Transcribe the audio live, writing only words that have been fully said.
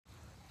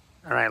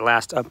All right,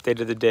 last update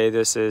of the day.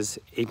 This is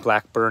a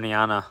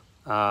Blackburniana.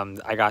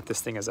 I got this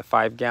thing as a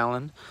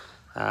 5-gallon,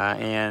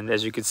 and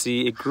as you can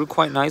see, it grew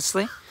quite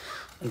nicely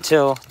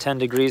until 10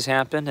 degrees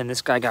happened, and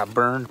this guy got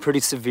burned pretty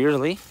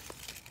severely,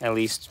 at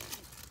least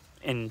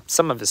in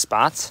some of his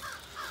spots.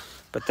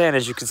 But then,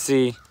 as you can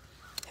see,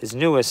 his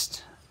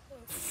newest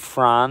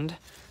frond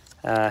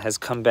has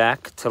come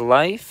back to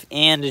life,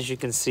 and as you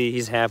can see,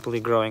 he's happily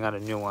growing on a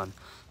new one.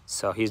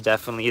 So he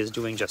definitely is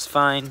doing just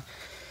fine.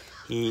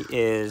 He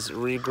is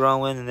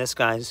regrowing, and this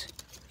guy's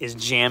is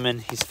jamming.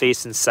 He's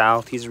facing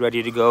south. He's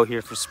ready to go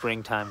here for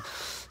springtime.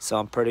 So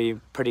I'm pretty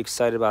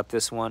excited about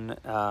this one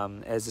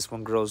as this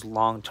one grows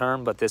long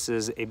term. But this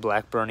is a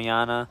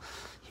Blackburniana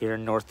here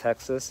in North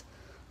Texas.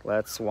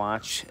 Let's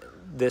watch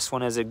this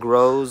one as it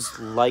grows.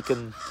 Like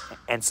and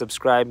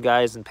subscribe,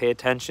 guys, and pay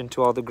attention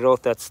to all the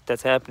growth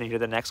that's happening here.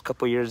 The next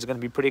couple of years is going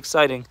to be pretty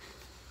exciting.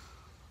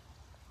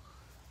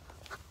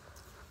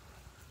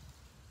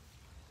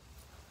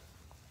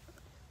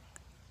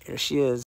 Here she is.